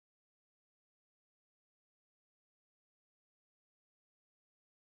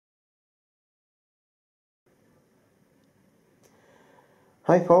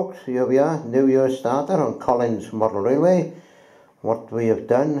Hi folks, here we are, New Year starter on Colin's Model Railway. What we have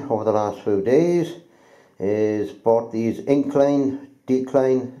done over the last few days is bought these incline,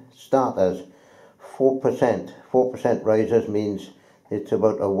 decline starters, 4%. 4% risers means it's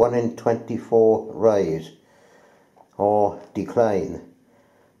about a 1 in 24 rise or decline.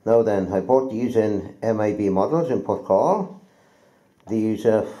 Now then, I bought these in MIB models in Port Call. These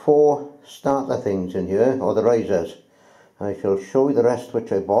are 4 starter things in here, or the risers. I shall show you the rest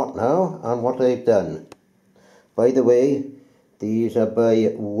which I bought now and what I've done. By the way, these are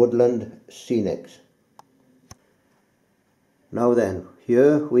by Woodland Scenics. Now then,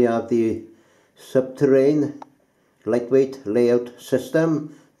 here we have the subterranean lightweight layout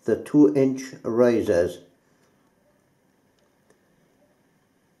system, the 2-inch risers.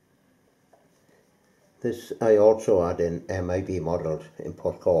 This I also had in MIB models in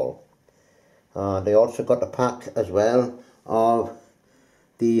Port Call. And I also got a pack as well of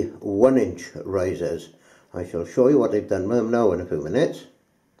the 1-inch risers. I shall show you what I've done with them now in a few minutes.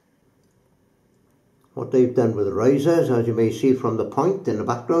 What I've done with the risers, as you may see from the point in the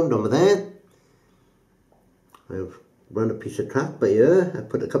background over there, I've run a piece of track by here. I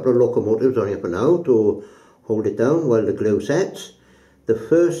put a couple of locomotives on here for now to hold it down while the glue sets. The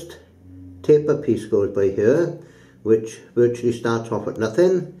first taper piece goes by here, which virtually starts off at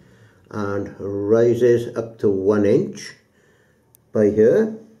nothing and rises up to 1 inch by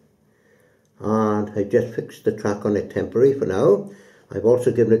here, and I just fixed the track on it temporary for now. I've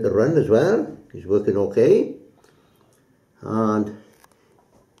also given it a run as well. It's working okay, and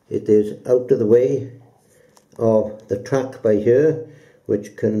it is out of the way of the track by here,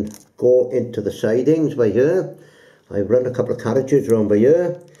 which can go into the sidings by here. I've run a couple of carriages around by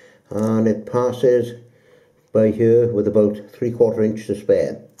here, and it passes by here with about 3/4 inch to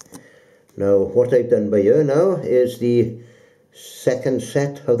spare. Now what I've done by here now is the second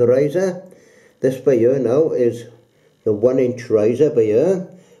set of the riser. This by here now is the 1-inch riser by here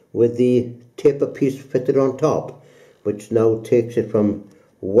with the taper piece fitted on top, which now takes it from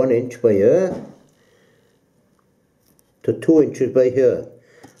 1 inch by here to 2 inches by here.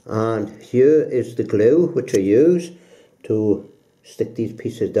 And here is the glue which I use to stick these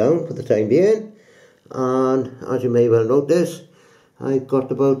pieces down for the time being. And as you may well notice, I've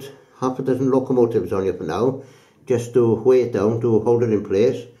got about half a dozen locomotives on here for now, just to weigh it down to hold it in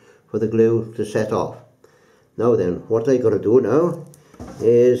place for the glue to set off. Now then, what I got to do now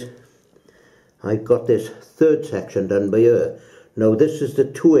is I've got this third section done by here. Now this is the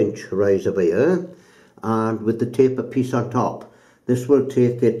 2-inch riser by here, and with the taper piece on top. This will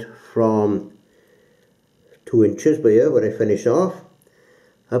take it from 2 inches by here where I finish off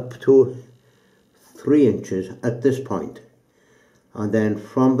up to 3 inches at this point. And then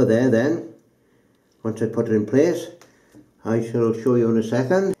from there then, once I put it in place, I shall show you in a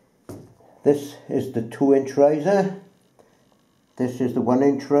second. This is the 2-inch riser, this is the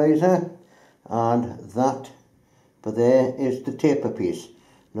 1-inch riser, and that for there is the taper piece.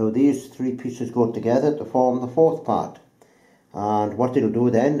 Now these 3 pieces go together to form the 4th part, and what it'll do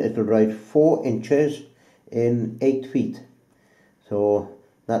then, it'll ride 4 inches in 8 feet. So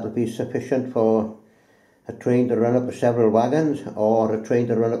that'll be sufficient for a train to run up with several wagons or a train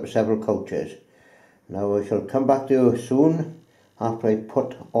to run up with several coaches. Now I shall come back to you soon after I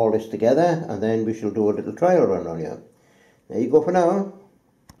put all this together, and then we shall do a little trial run on you. There you go for now.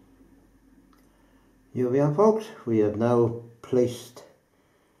 Here we are folks, we have now placed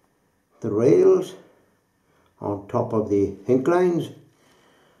the rails on top of the inclines.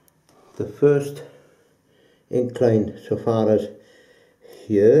 The first incline so far as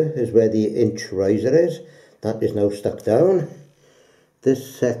here is where the inch riser is. That is now stuck down.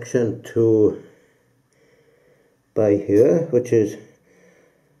 This section to by here, which is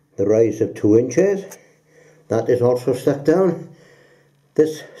the rise of 2 inches, that is also stuck down.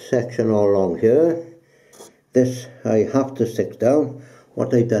 This section all along here, this I have to stick down.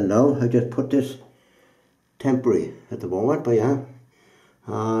 What I've done now, I just put this temporary at the moment by here,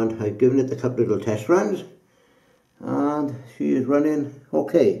 and I've given it a couple of little test runs, and she is running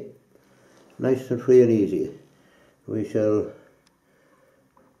okay, nice and free and easy. We shall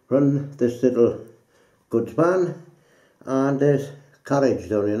run this little goods van and this carriage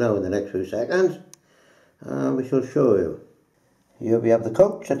down here now in the next few seconds, and we shall show you. Here we have the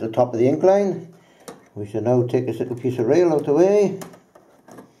coach at the top of the incline. We shall now take this little piece of rail out of the way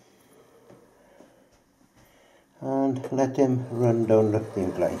and let him run down the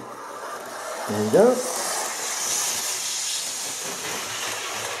incline. There we go.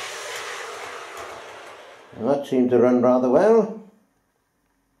 And that seemed to run rather well.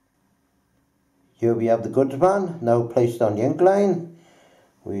 Here we have the goods van now placed on the incline.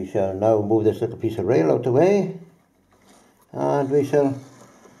 We shall now move this little piece of rail out the way, and we shall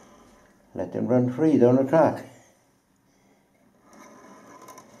let him run free down the track.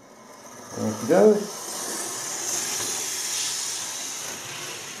 There she goes.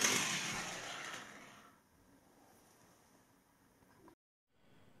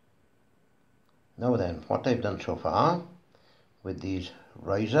 Now then, what I've done so far with these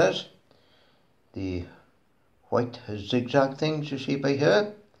risers, the white zigzag things you see by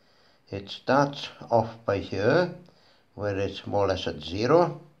here, it starts off by here where it's more or less at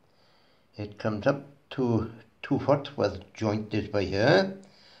 0. It comes up to 2 foot where the joint is by here,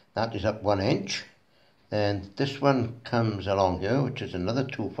 that is up 1 inch. Then this one comes along here, which is another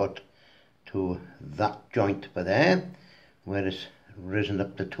 2 foot to that joint by there where it's risen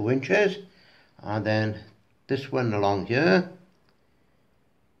up to 2 inches. And then this one along here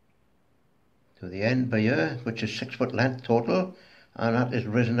to the end by here, which is 6 foot length total, and that is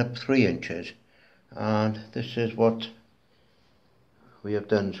risen up 3 inches. And this is what we have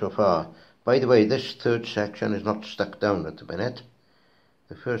done so far. By the way, this third section is not stuck down at the minute.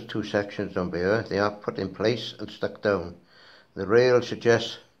 The first 2 sections down by here, they are put in place and stuck down. The rail should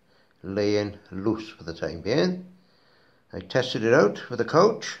just lay in loose for the time being. I tested it out with a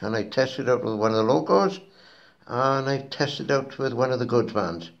coach, and I tested it out with one of the locals, and I tested it out with one of the goods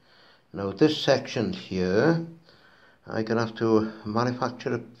vans. Now this section here, I'm going to have to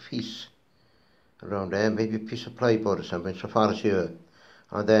manufacture a piece around there, maybe a piece of plywood or something, so far as here.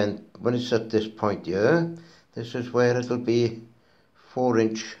 And then when it's at this point here, this is where it'll be 4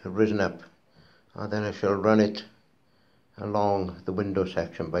 inch risen up. And then I shall run it along the window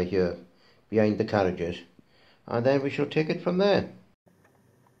section by here, behind the carriages. And then we shall take it from there.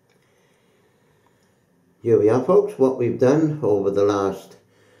 Here we are, folks, what we've done over the last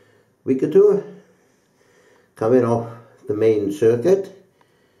week or two. Coming off the main circuit,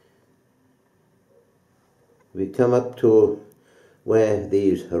 we come up to where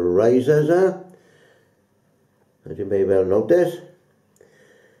these risers are. As you may well notice,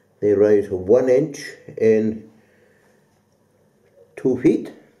 they rise 1 inch in 2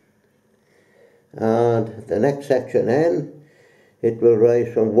 feet. And the next section then, it will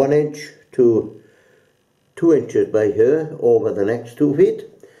rise from 1 inch to 2 inches by here over the next 2 feet,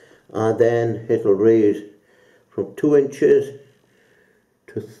 and then it will raise from 2 inches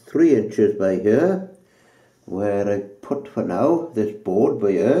to 3 inches by here, where I put for now this board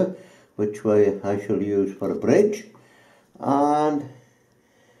by here, which way I shall use for a bridge, and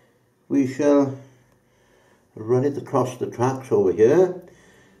we shall run it across the tracks over here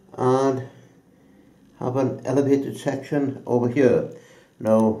and have an elevated section over here.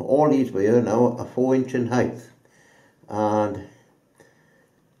 Now all these by here now are 4 inch in height, and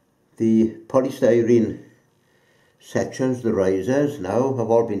the polystyrene sections, the risers now have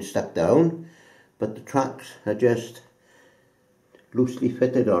all been stuck down, but the tracks are just loosely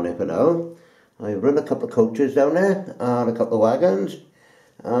fitted on it for now. I've run a couple of coaches down there and a couple of wagons,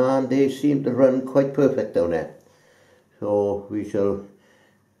 and they seem to run quite perfect down there. So we shall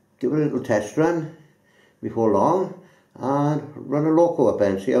give it a little test run before long and run a loco up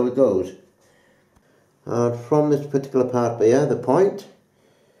and see how it goes. And from this particular part by here, the point,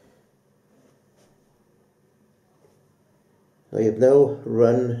 I have now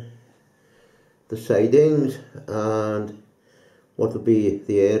run the sidings and what will be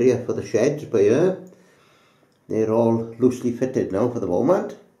the area for the sheds by here. They're all loosely fitted now for the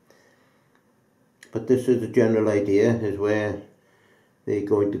moment, but this is the general idea, is where they're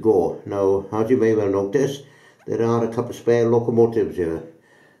going to go. Now, as you may well notice, there are a couple of spare locomotives here,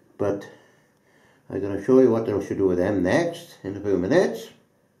 but I'm going to show you what I should do with them next in a few minutes.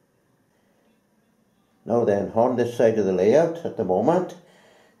 Now then, on this side of the layout at the moment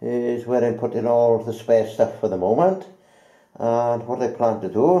is where I'm putting all the spare stuff for the moment, and what I plan to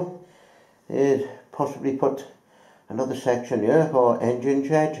do is possibly put another section here for engine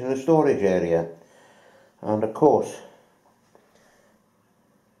shed and a storage area. And of course,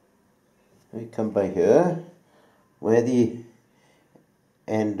 we come by here where the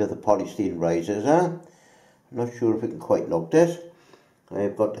end of the polystyrene risers are. I'm not sure if you can quite notice.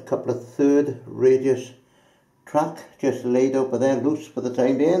 I've got a couple of third radius track just laid over there loose for the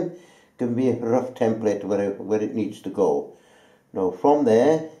time being. Give me a rough template where it needs to go. Now from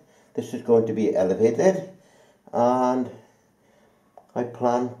there, this is going to be elevated, and I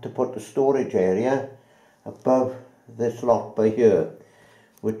plan to put the storage area above this lot by here,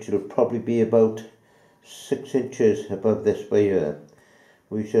 which will probably be about 6 inches above this by here.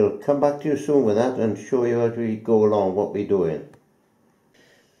 We shall come back to you soon with that and show you as we go along what we're doing.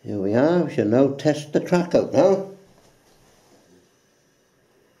 Here we are. We shall now test the track out now.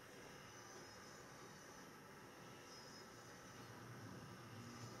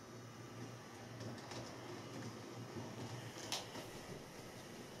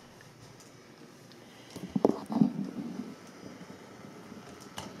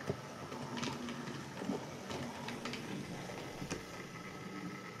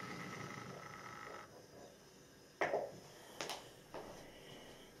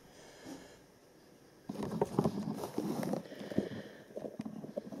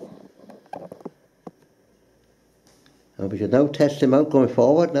 And we should now test him out going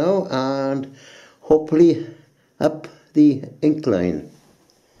forward now and hopefully up the incline.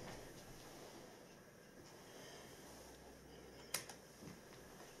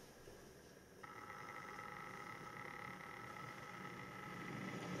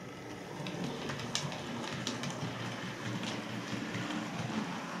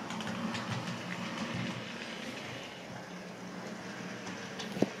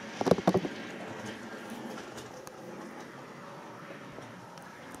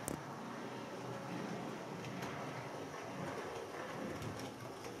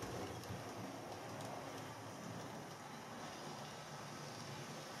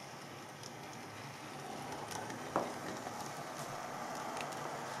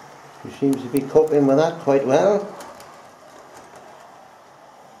 He seems to be coping with that quite well.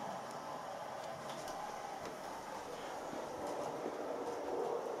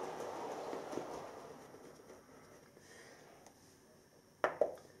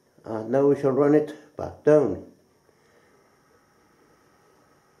 And now we shall run it back down.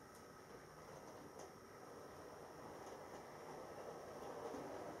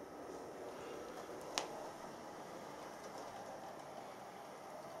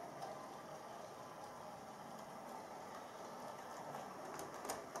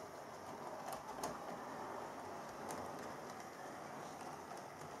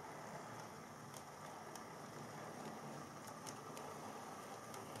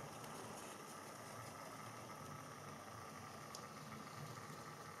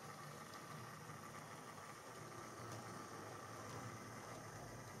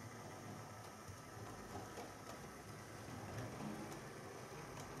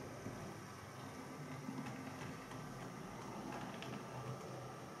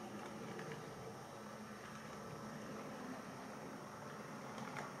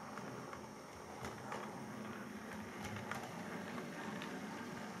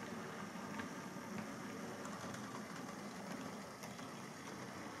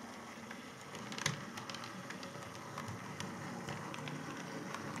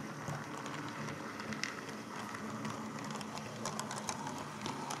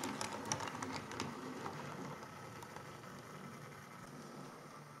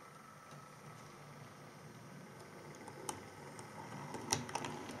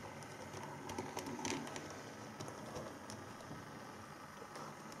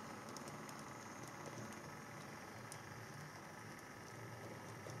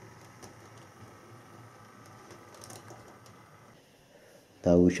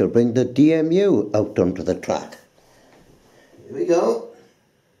 Now we shall bring the DMU out onto the track. Here we go.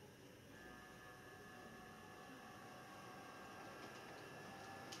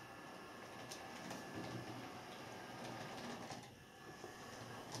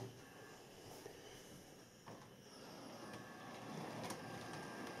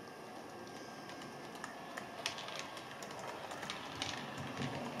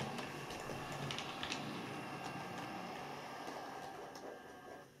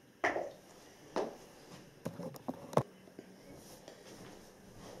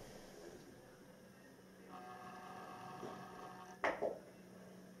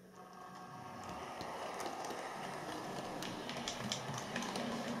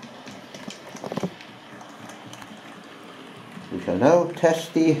 We shall now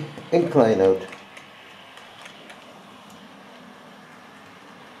test the incline out.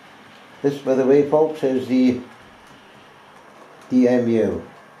 This, by the way, folks, is the DMU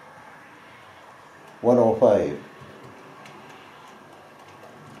 105.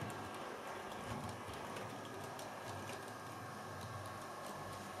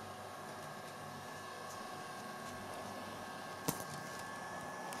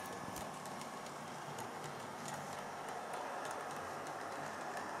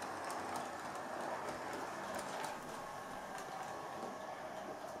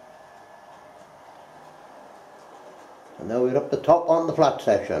 And now we're up the top on the flat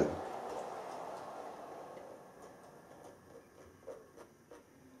section.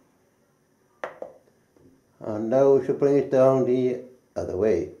 And now we should bring it down the other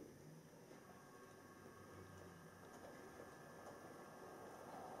way.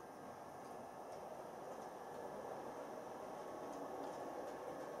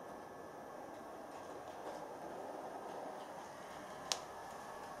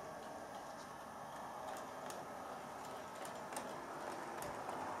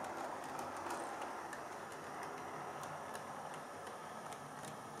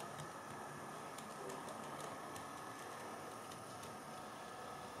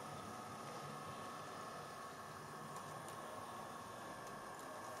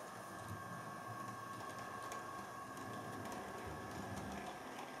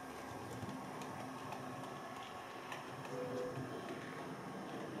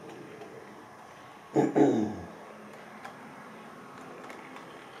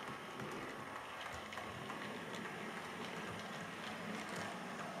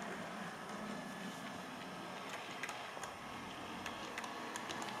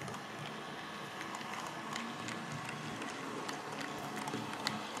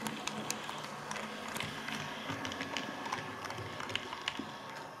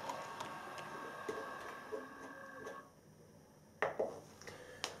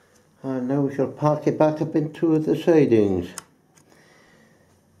 And now we shall park it back up into the sidings.